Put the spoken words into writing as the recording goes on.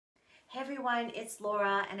Hey everyone, it's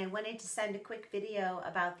Laura, and I wanted to send a quick video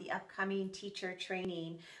about the upcoming teacher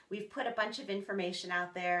training. We've put a bunch of information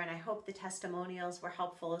out there, and I hope the testimonials were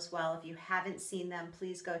helpful as well. If you haven't seen them,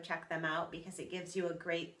 please go check them out because it gives you a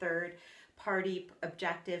great third-party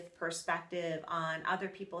objective perspective on other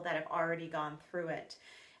people that have already gone through it.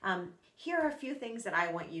 Here are a few things that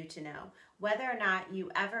I want you to know. Whether or not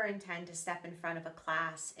you ever intend to step in front of a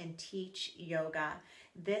class and teach yoga,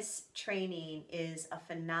 this training is a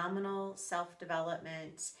phenomenal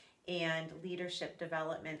self-development and leadership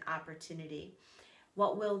development opportunity.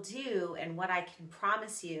 What we'll do, and what I can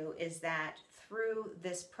promise you, is that through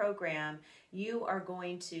this program, you are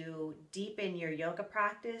going to deepen your yoga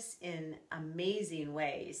practice in amazing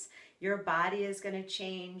ways. Your body is going to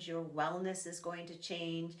change, your wellness is going to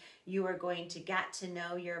change, you are going to get to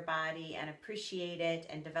know your body and appreciate it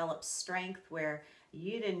and develop strength where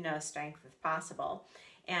you didn't know strength was possible.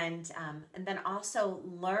 And then also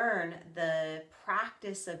learn the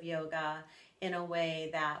practice of yoga in a way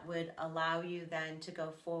that would allow you then to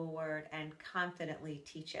go forward and confidently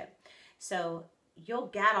teach it. So you'll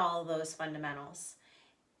get all those fundamentals.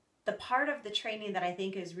 The part of the training that I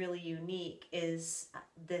think is really unique is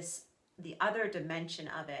the other dimension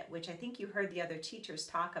of it, which I think you heard the other teachers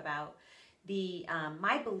talk about.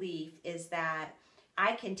 My belief is that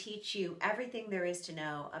I can teach you everything there is to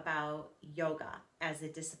know about yoga as a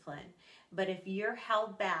discipline. But if you're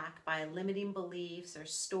held back by limiting beliefs or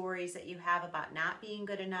stories that you have about not being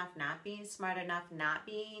good enough, not being smart enough, not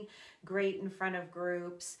being great in front of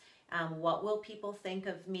groups, what will people think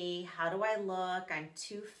of me? How do I look? I'm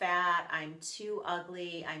too fat. I'm too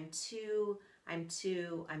ugly. I'm too,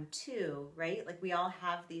 right? Like we all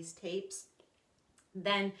have these tapes.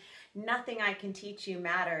 Then nothing I can teach you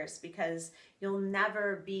matters because you'll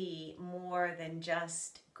never be more than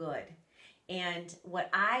just good. And what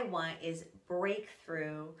I want is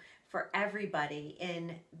breakthrough for everybody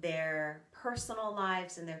in their personal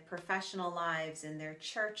lives, in their professional lives, in their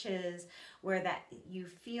churches, where that you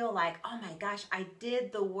feel like, oh my gosh, I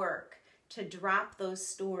did the work to drop those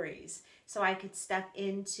stories so I could step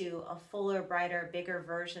into a fuller, brighter, bigger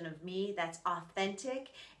version of me that's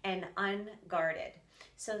authentic and unguarded.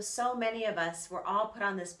 So many of us, we're all put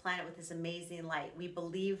on this planet with this amazing light. We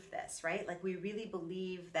believe this, right? Like we really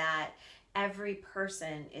believe that every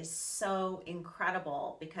person is so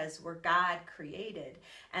incredible because we're God created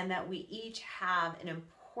and that we each have an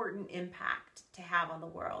important impact to have on the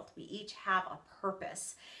world. We each have a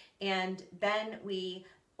purpose. And then we,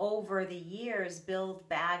 over the years, build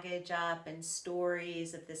baggage up and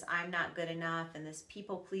stories of this I'm not good enough and this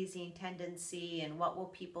people-pleasing tendency and what will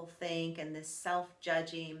people think and this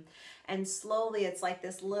self-judging. And slowly it's like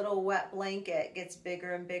this little wet blanket gets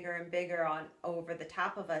bigger and bigger and bigger on over the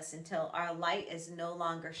top of us until our light is no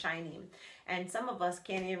longer shining. And some of us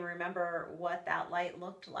can't even remember what that light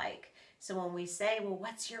looked like. So when we say, well,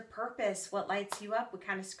 what's your purpose? What lights you up? We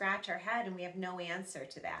kind of scratch our head and we have no answer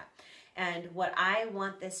to that. And what I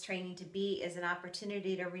want this training to be is an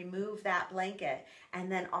opportunity to remove that blanket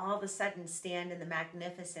and then all of a sudden stand in the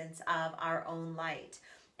magnificence of our own light.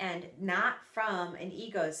 And not from an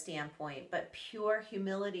ego standpoint, but pure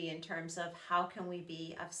humility in terms of how can we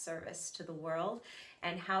be of service to the world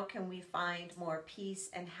and how can we find more peace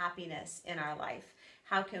and happiness in our life?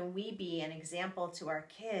 How can we be an example to our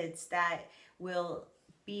kids that will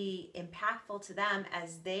be impactful to them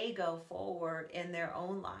as they go forward in their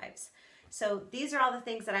own lives? So these are all the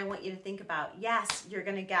things that I want you to think about. Yes, you're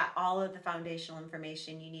going to get all of the foundational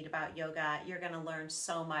information you need about yoga. You're going to learn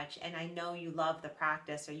so much. And I know you love the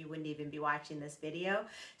practice or you wouldn't even be watching this video.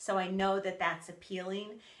 So I know that that's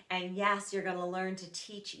appealing. And yes, you're going to learn to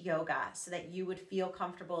teach yoga so that you would feel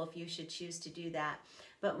comfortable if you should choose to do that.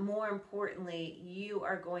 But more importantly, you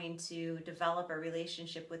are going to develop a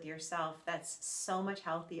relationship with yourself that's so much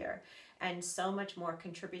healthier and so much more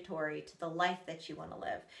contributory to the life that you want to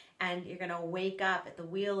live. And you're going to wake up at the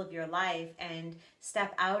wheel of your life and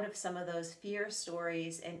step out of some of those fear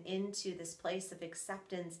stories and into this place of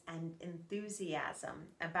acceptance and enthusiasm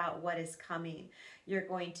about what is coming. You're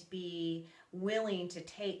going to be willing to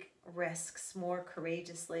take risks more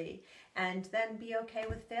courageously and then be okay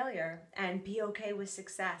with failure and be okay with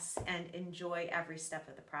success and enjoy every step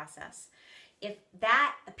of the process. If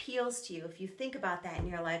that appeals to you, if you think about that and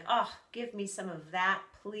you're like, oh, give me some of that,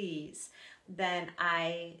 please, then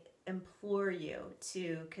I implore you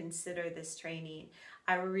to consider this training.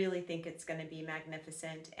 I really think it's going to be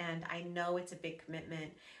magnificent, and I know it's a big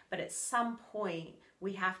commitment, but at some point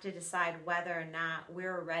we have to decide whether or not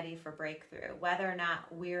we're ready for breakthrough, whether or not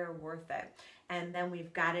we're worth it, and then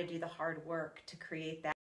we've got to do the hard work to create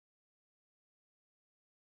that